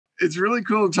It's really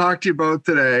cool to talk to you both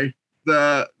today.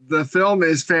 The film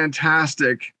is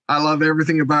fantastic. I love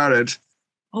everything about it.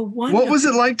 Oh, wonderful. What was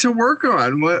it like to work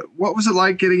on? What was it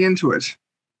like getting into it?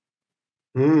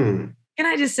 Can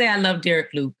I just say I love Derek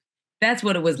Luke? That's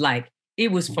what it was like.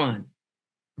 It was fun.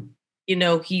 You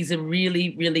know, he's a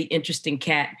really, really interesting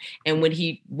cat. And when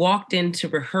he walked into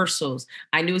rehearsals,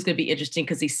 I knew it was going to be interesting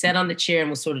because he sat on the chair and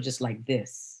was sort of just like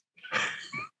this.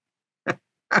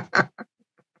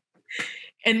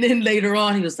 And then later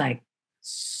on, he was like,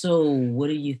 so what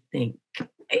do you think?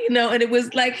 You know, and it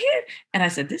was like, here. And I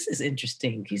said, this is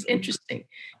interesting. He's interesting.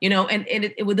 You know, and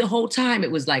it was the whole time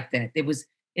it was like that.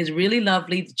 It's really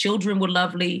lovely. The children were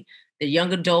lovely. The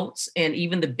young adults and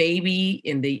even the baby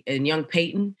and young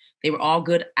Peyton, they were all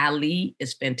good. Ali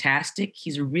is fantastic.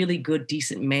 He's a really good,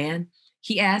 decent man.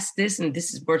 He asked this, and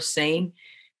this is worth saying,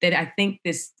 that I think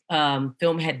this film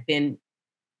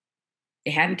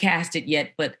they hadn't cast it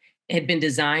yet, but it had been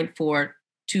designed for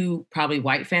 2 probably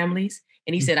white families.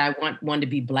 And he said, I want one to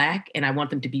be Black and I want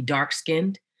them to be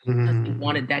dark-skinned. Mm-hmm. He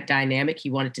wanted that dynamic.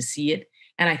 He wanted to see it.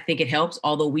 And I think it helps,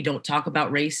 although we don't talk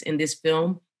about race in this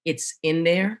film, it's in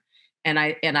there. And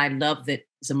I love that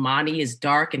Zamani is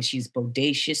dark and she's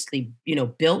bodaciously,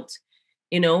 built.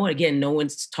 Again, no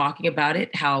one's talking about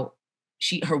it, how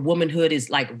her womanhood is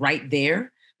like right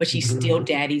there, but she's still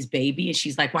daddy's baby. And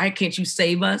she's like, why can't you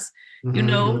save us?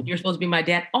 You're supposed to be my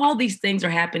dad. All these things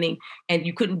are happening and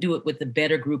you couldn't do it with a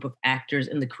better group of actors,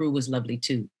 and the crew was lovely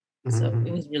too. So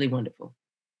it was really wonderful.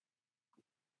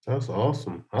 That's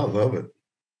awesome. I love it.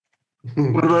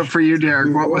 What about for you,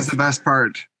 Derek? What was the best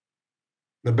part?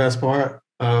 The best part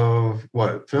of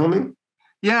what? Filming?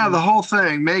 Yeah, the whole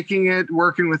thing, making it,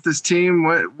 working with this team.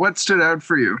 What stood out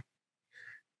for you?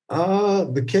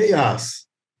 The chaos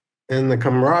and the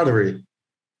camaraderie.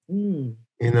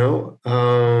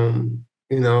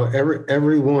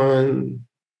 Everyone,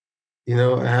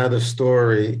 had a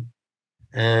story,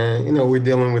 and we're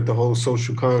dealing with the whole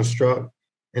social construct,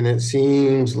 and it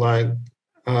seems like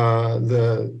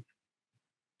the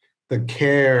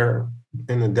care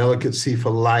and the delicacy for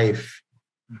life,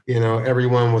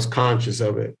 everyone was conscious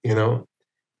of it,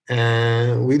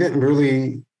 and we didn't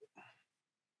really,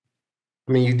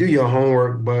 you do your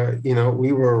homework, but,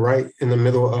 we were right in the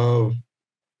middle of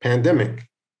pandemic,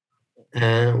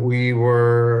 and we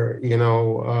were,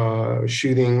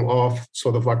 shooting off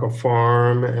sort of like a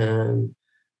farm and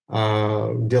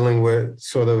dealing with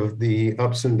sort of the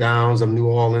ups and downs of New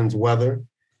Orleans weather.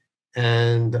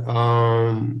 And,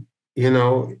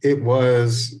 it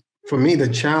was, for me, the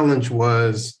challenge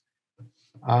was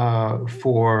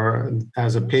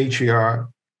as a patriarch,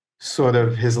 sort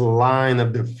of his line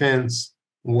of defense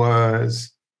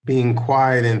was being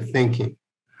quiet and thinking,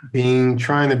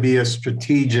 trying to be as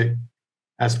strategic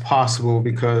as possible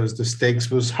because the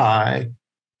stakes was high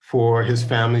for his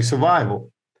family's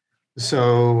survival.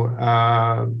 So,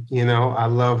 I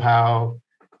love how,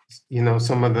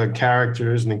 some of the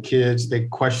characters and the kids, they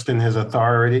question his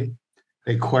authority.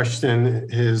 They question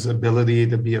his ability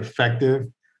to be effective,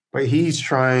 but he's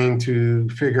trying to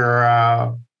figure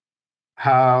out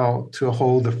how to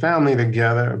hold the family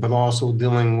together, but also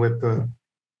dealing with the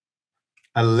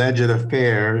alleged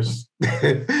affairs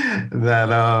that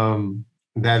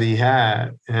he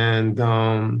had. And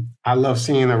I love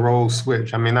seeing the roles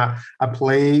switch. I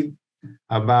played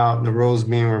about the roles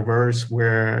being reversed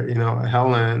where,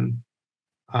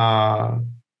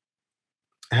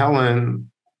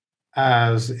 Helen,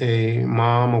 as a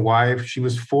mom, a wife, she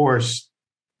was forced,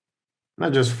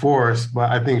 not just forced, but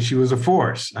I think she was a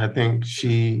force. I think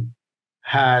she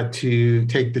had to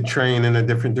take the train in a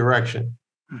different direction.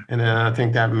 And I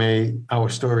think that made our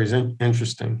stories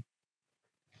interesting.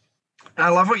 I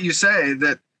love what you say,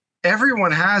 that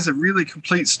everyone has a really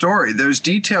complete story. There's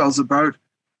details about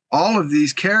all of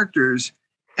these characters.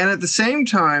 And at the same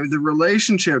time, the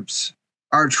relationships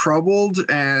are troubled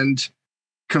and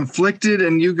conflicted,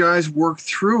 and you guys work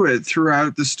through it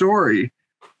throughout the story.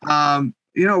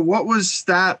 What was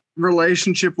that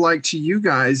relationship like to you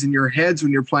guys in your heads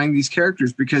when you're playing these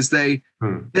characters? Because they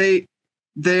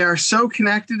are so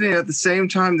connected, and at the same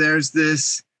time, there's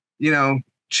this,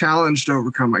 challenge to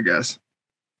overcome, I guess.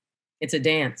 It's a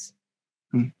dance.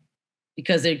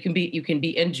 Because you can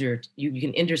be injured. You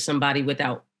can injure somebody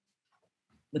without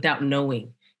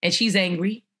knowing. And she's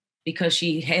angry because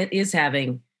she is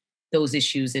having those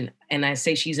issues. And I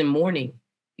say she's in mourning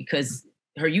because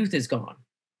her youth is gone.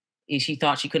 She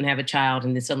thought she couldn't have a child,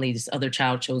 and then suddenly this other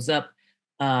child shows up,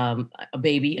 a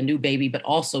new baby, but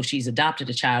also she's adopted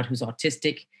a child who's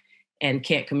autistic and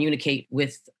can't communicate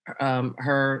with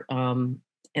her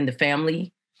and the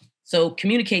family. So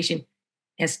communication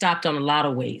has stopped on a lot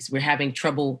of ways. We're having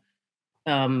trouble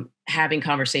having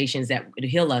conversations that would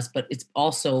heal us, but it's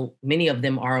also, many of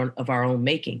them are of our own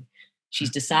making. She's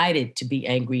decided to be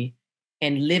angry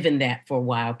and live in that for a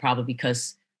while, probably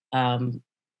because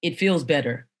it feels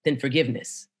better than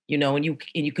forgiveness, you know, and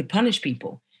you could punish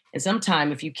people. And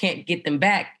sometimes if you can't get them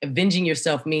back, avenging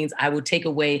yourself means I will take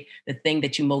away the thing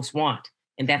that you most want.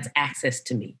 And that's access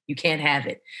to me. You can't have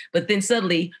it. But then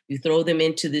suddenly you throw them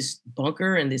into this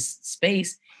bunker and this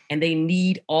space, and they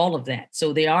need all of that.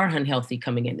 So they are unhealthy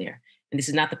coming in there. And this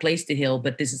is not the place to heal,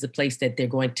 but this is a place that they're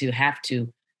going to have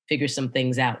to figure some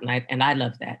things out. And I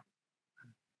love that.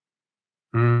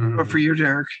 What for you,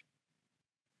 Derek?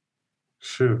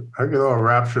 Shoot, I get all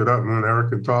raptured up when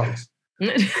Erika talks.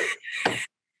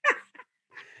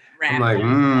 I'm like,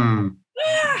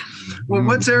 Well,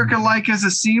 what's Erika like as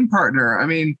a scene partner? I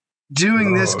mean,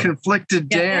 doing this conflicted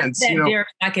dance. That, Derek,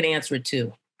 I can answer it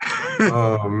too.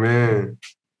 Oh man,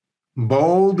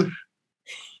 bold,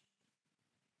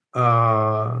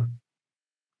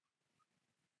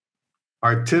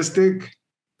 artistic,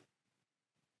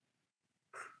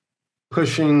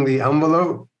 pushing the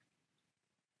envelope,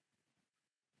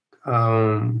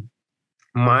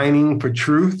 mining for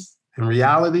truth and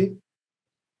reality.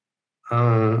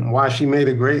 Why she made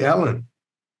a great Ellen,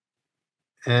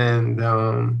 and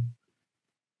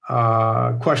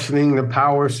questioning the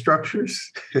power structures.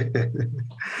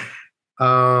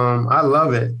 I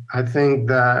love it. I think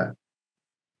that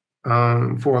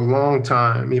for a long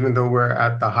time, even though we're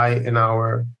at the height in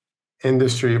our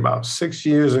industry, about 6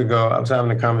 years ago, I was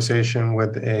having a conversation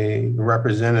with a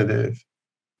representative,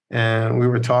 and we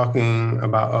were talking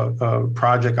about a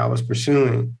project I was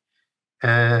pursuing.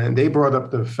 And they brought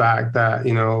up the fact that,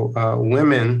 you know,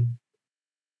 women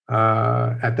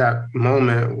at that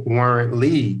moment weren't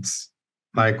leads,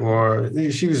 or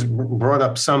she was brought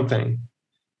up something.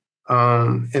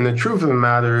 And the truth of the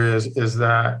matter is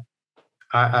that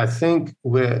I think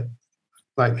with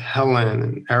like Helen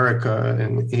and Erika,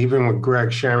 and even with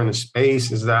Greg sharing the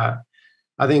space, is that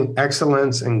I think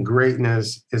excellence and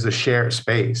greatness is a shared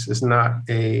space. It's not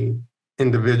a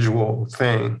individual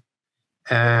thing.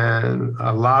 And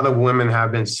a lot of women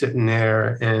have been sitting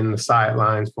there in the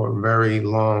sidelines for a very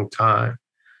long time.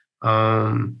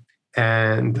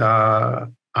 And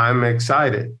I'm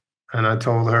excited. And I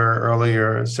told her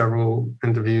earlier in several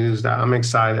interviews that I'm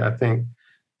excited. I think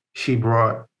she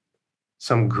brought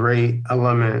some great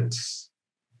elements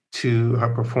to her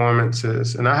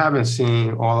performances. And I haven't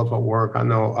seen all of her work. I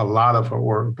know a lot of her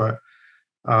work, but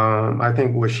I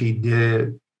think what she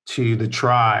did to the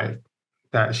tribe,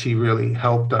 that she really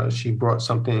helped us. She brought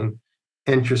something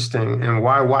interesting. And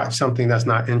why watch something that's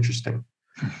not interesting?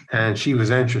 And she was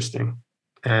interesting.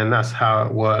 And that's how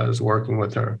it was working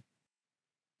with her.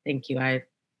 Thank you. I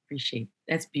appreciate it.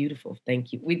 That's beautiful.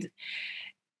 Thank you.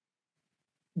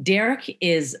 Derek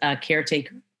is a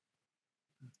caretaker.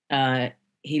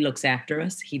 He looks after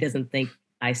us. He doesn't think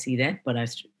I see that, but I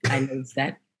notice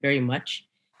that very much.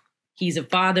 He's a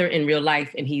father in real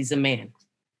life, and he's a man.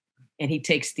 And he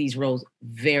takes these roles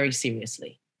very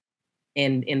seriously,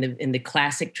 and in the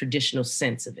classic traditional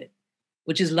sense of it,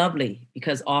 which is lovely,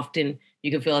 because often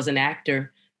you can feel as an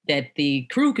actor that the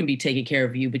crew can be taking care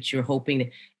of you, but you're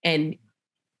hoping and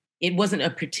it wasn't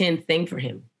a pretend thing for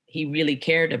him. He really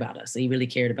cared about us. He really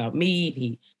cared about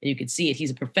me. And you could see it. He's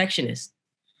a perfectionist,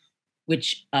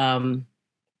 which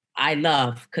I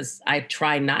love, because I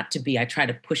try not to be. I try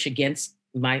to push against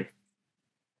my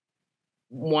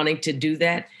wanting to do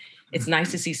that. It's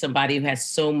nice to see somebody who has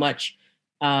so much,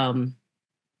 I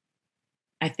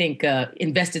think,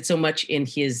 invested so much in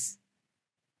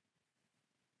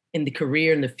the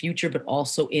career and the future, but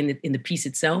also in the piece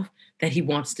itself, that he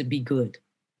wants to be good.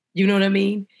 You know what I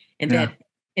mean? And that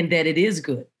it is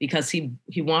good because he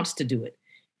wants to do it.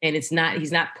 And he's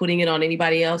not putting it on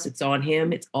anybody else. It's on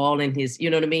him. It's all in his, you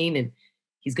know what I mean? And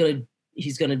he's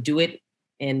gonna do it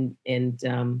and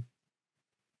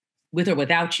with or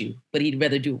without you, but he'd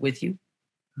rather do it with you.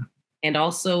 And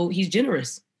also he's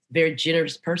generous, very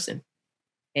generous person.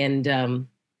 And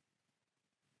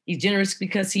he's generous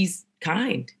because he's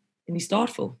kind and he's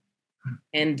thoughtful.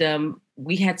 And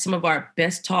we had some of our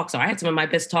best talks, or I had some of my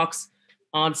best talks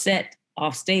on set,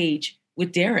 off stage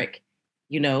with Derek.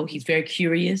 You know, he's very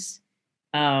curious.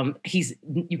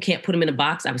 You can't put him in a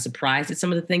box. I was surprised at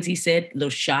some of the things he said, a little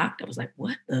shocked. I was like,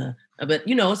 what the? But,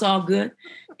 you know, it's all good,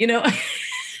 you know.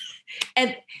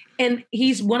 And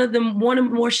he's one of the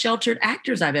more sheltered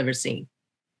actors I've ever seen,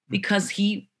 because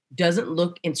he doesn't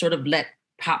look and sort of let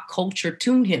pop culture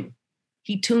tune him.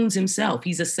 He tunes himself.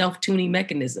 He's a self-tuning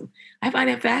mechanism. I find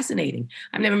that fascinating.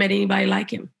 I've never met anybody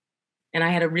like him. And I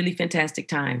had a really fantastic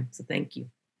time. So thank you.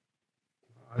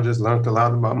 I just learned a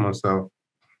lot about myself.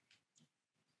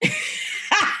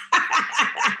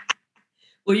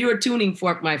 Well, you're a tuning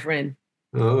fork, my friend.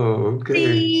 Oh,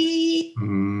 okay.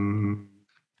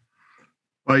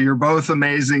 Well, you're both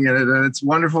amazing in it, and it's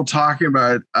wonderful talking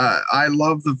about it. I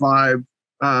love the vibe.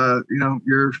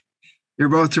 You're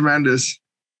both tremendous.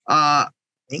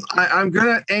 I'm going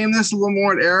to aim this a little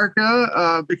more at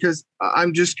Erika because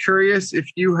I'm just curious if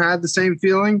you had the same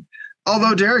feeling.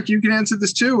 Although, Derek, you can answer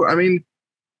this too. I mean,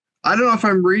 I don't know if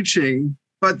I'm reaching,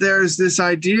 but there's this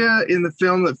idea in the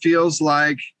film that feels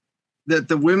like that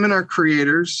the women are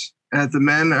creators and that the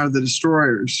men are the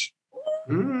destroyers.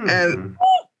 And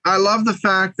I love the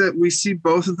fact that we see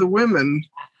both of the women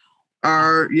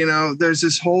are, there's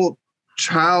this whole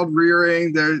child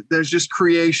rearing. There's just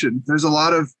creation. There's a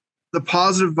lot of the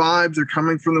positive vibes are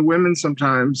coming from the women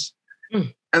sometimes.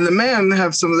 And the men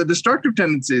have some of the destructive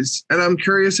tendencies. And I'm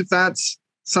curious if that's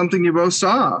something you both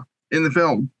saw in the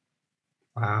film.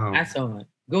 Wow. I saw it.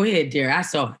 Go ahead, Derek. I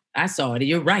saw it.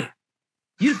 You're right.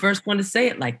 You're the first one to say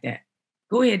it like that.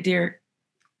 Go ahead, Derek.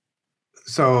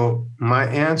 So my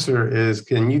answer is,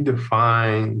 can you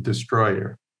define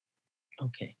destroyer?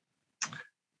 Okay.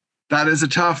 That is a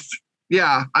tough,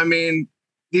 I mean,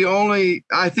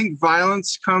 I think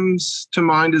violence comes to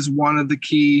mind as one of the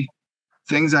key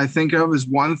things I think of as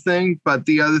one thing, but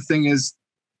the other thing is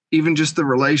even just the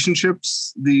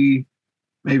relationships,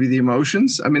 maybe the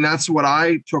emotions. I mean, that's what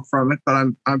I took from it, but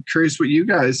I'm curious what you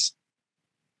guys,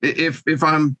 if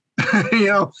I'm,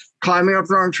 climbing up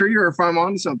the wrong tree or if I'm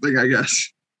on something, I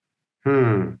guess.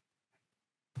 And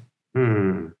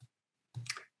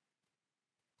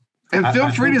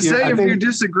feel free to say if you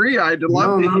disagree. I'd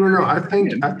love to hear. No. I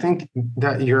think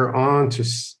that you're on to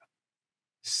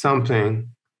something.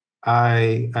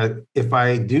 If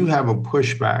I do have a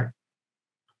pushback,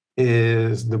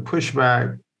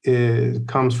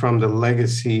 comes from the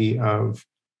legacy of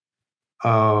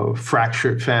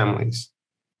fractured families,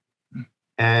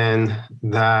 and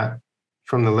that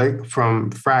from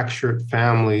fractured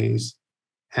families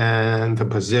and the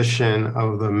position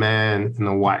of the man and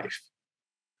the wife,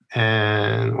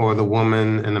 or the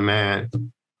woman and the man,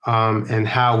 and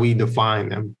how we define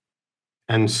them.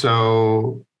 And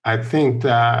so I think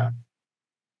that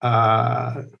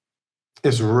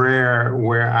it's rare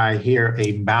where I hear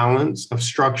a balance of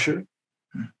structure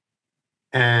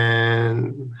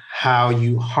and how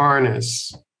you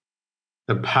harness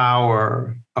the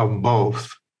power of both.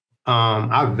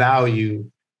 I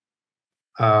value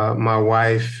my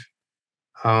wife,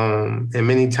 and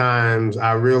many times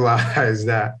I realize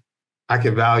that I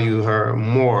could value her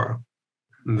more,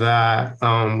 that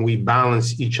we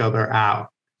balance each other out.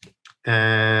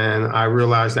 And I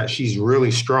realize that she's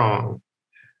really strong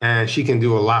and she can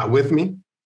do a lot with me,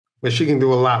 but she can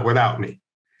do a lot without me.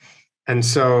 And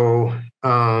so,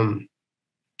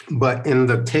 but in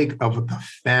the take of the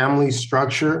family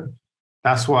structure,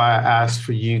 that's why I asked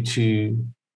for you to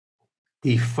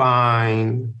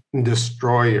define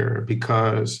destroyer,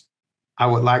 because I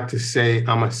would like to say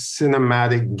I'm a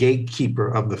cinematic gatekeeper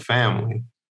of the family,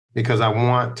 because I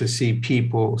want to see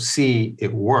people see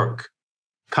it work.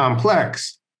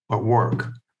 Complex, but work.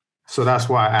 So that's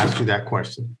why I asked you that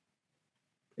question.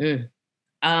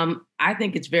 I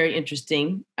think it's very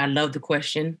interesting. I love the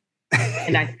question.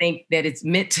 And I think that it's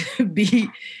meant to be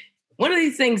one of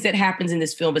these things that happens in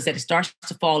this film is that it starts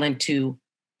to fall into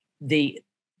the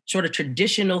sort of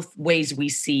traditional ways we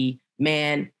see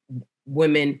man,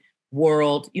 women,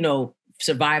 world,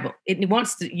 survival. It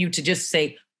wants you to just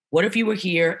say, what if you were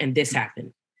here and this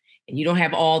happened? And you don't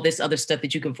have all this other stuff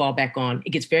that you can fall back on. It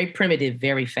gets very primitive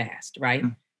very fast, right?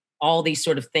 All these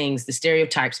sort of things, the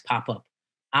stereotypes pop up.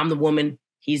 I'm the woman,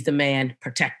 he's the man,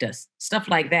 protect us. Stuff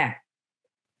like that.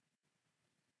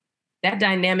 That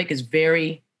dynamic is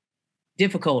very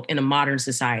difficult in a modern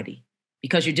society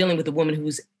because you're dealing with a woman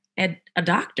who's a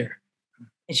doctor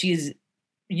and she's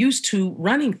used to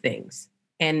running things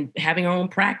and having her own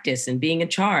practice and being in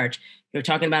charge. You're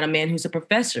talking about a man who's a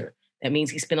professor. That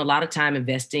means he spent a lot of time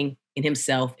investing in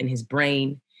himself, in his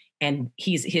brain, and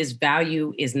his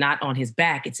value is not on his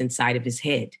back, it's inside of his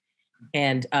head.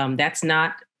 And that's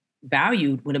not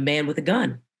valued when a man with a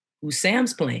gun, who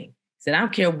Sam's playing, said, I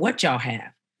don't care what y'all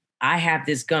have. I have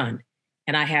this gun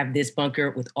and I have this bunker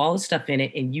with all the stuff in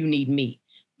it and you need me.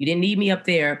 You didn't need me up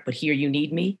there, but here you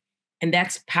need me. And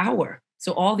that's power.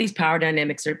 So all these power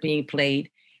dynamics are being played.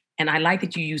 And I like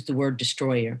that you used the word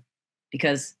destroyer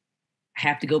because I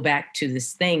have to go back to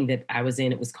this thing that I was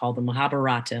in. It was called the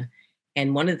Mahabharata.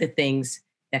 And one of the things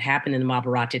that happened in the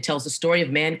Mahabharata, it tells the story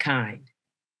of mankind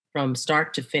from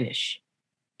start to finish.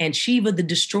 And Shiva, the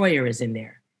destroyer, is in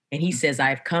there. And he says,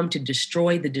 I've come to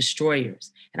destroy the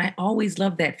destroyers. And I always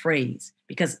loved that phrase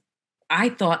because I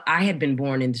thought I had been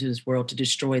born into this world to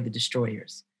destroy the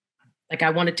destroyers. Like I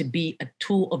wanted to be a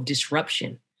tool of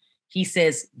disruption. He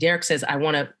says, Derek says, I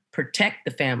want to protect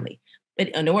the family. But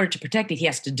in order to protect it, he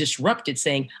has to disrupt it,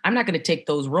 saying, I'm not going to take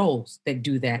those roles that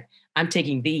do that. I'm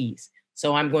taking these.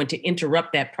 So I'm going to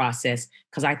interrupt that process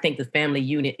because I think the family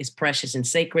unit is precious and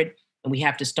sacred. And we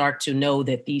have to start to know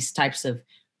that these types of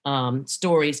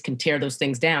stories can tear those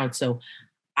things down. So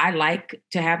I like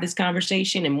to have this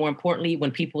conversation. And more importantly,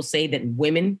 when people say that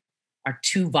women are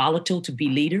too volatile to be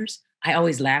leaders, I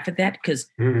always laugh at that because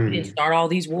we didn't start all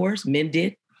these wars. Men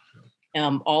did.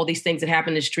 All these things that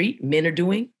happen in the street, men are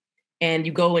doing. And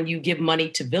you go and you give money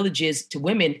to villages, to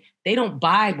women, they don't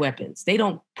buy weapons. They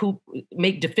don't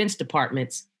make defense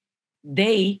departments.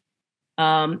 They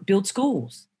build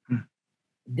schools.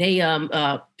 They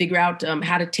figure out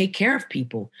how to take care of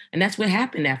people. And that's what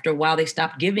happened after a while. They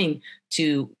stopped giving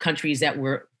to countries that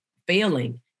were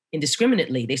failing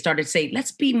indiscriminately. They started to say,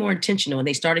 let's be more intentional. And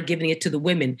they started giving it to the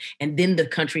women. And then the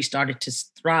country started to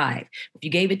thrive. If you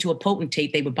gave it to a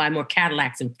potentate, they would buy more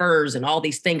Cadillacs and furs and all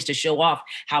these things to show off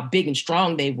how big and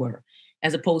strong they were.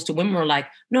 As opposed to women were like,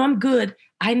 no, I'm good.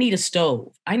 I need a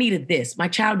stove. I needed this. My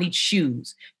child needs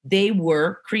shoes. They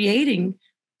were creating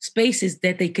spaces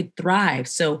that they could thrive.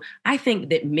 So I think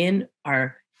that men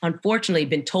are unfortunately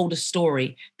been told a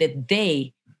story that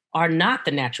they are not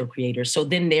the natural creators. So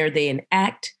then they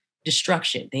enact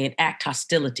destruction, they enact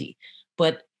hostility.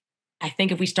 But I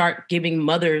think if we start giving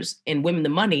mothers and women the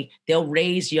money, they'll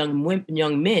raise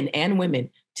young men and women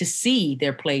to see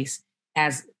their place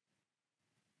as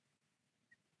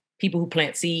people who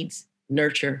plant seeds,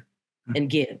 nurture,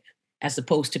 and give, as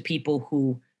opposed to people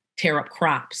who tear up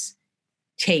crops,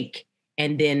 take,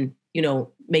 and then,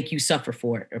 make you suffer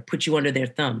for it or put you under their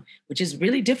thumb, which is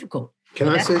really difficult. Can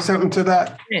I say something to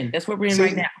that? That's what we're in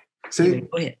right now. See,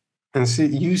 go ahead. And see,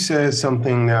 you said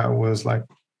something that was like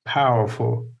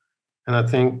powerful. And I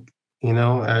think,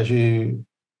 as you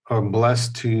are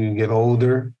blessed to get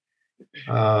older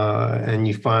and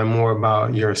you find more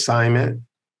about your assignment,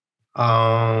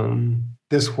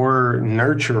 this word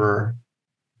nurturer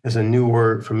is a new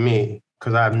word for me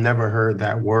because I've never heard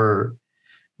that word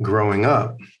growing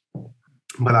up.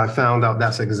 But I found out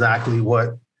that's exactly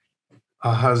what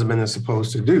a husband is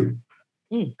supposed to do.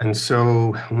 And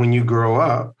so when you grow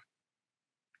up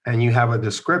and you have a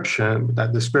description, but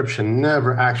that description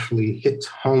never actually hits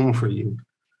home for you.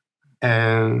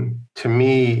 And to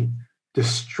me,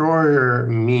 destroyer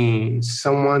means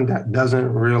someone that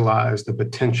doesn't realize the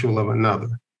potential of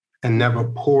another and never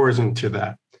pours into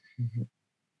that.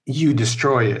 You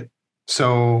destroy it.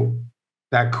 So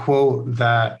that quote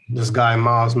that this guy,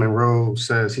 Miles Monroe,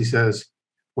 says, he says,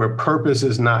 where purpose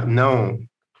is not known,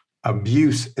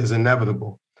 abuse is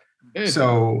inevitable.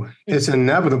 So it's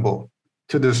inevitable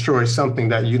to destroy something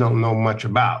that you don't know much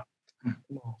about.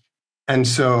 And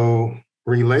so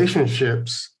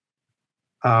relationships,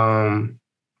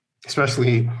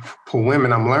 especially for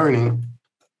women, I'm learning,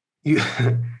 you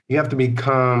have to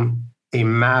become a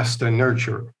master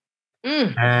nurturer.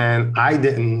 And I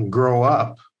didn't grow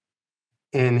up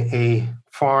in a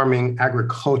farming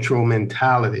agricultural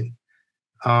mentality.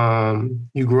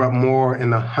 You grew up more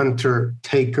in a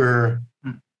hunter-taker.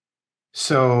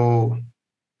 So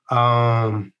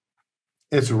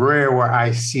it's rare where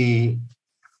I see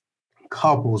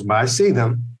couples, but I see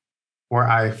them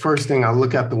where first thing I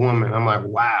look at the woman, I'm like,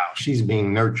 wow, she's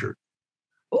being nurtured.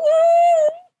 Ooh.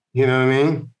 You know what I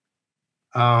mean?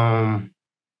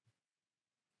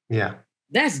 Yeah.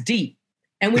 That's deep.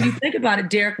 And when you think about it,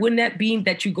 Derek, wouldn't that mean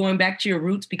that you're going back to your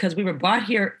roots? Because we were brought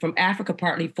here from Africa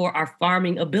partly for our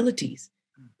farming abilities.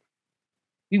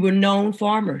 We were known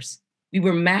farmers. We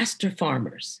were master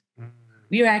farmers.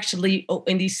 We are actually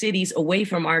in these cities away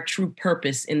from our true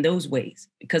purpose in those ways.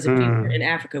 Because if we were in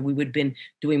Africa, we would have been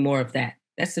doing more of that.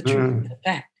 That's the truth, the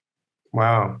fact.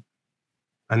 Wow.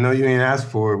 I know you ain't asked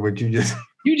for it, but you just...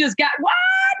 You just got, what?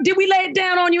 Did we lay it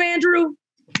down on you, Andrew?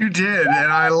 You did,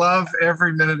 and I love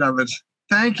every minute of it.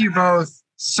 Thank you both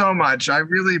so much. I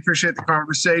really appreciate the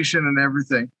conversation and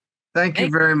everything. Thank you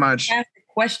very much. Fantastic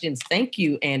questions. Thank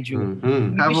you, Andrew.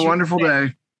 Have a wonderful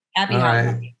day. Happy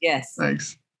holidays. Yes.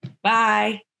 Thanks.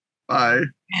 Bye. Bye.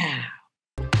 Wow.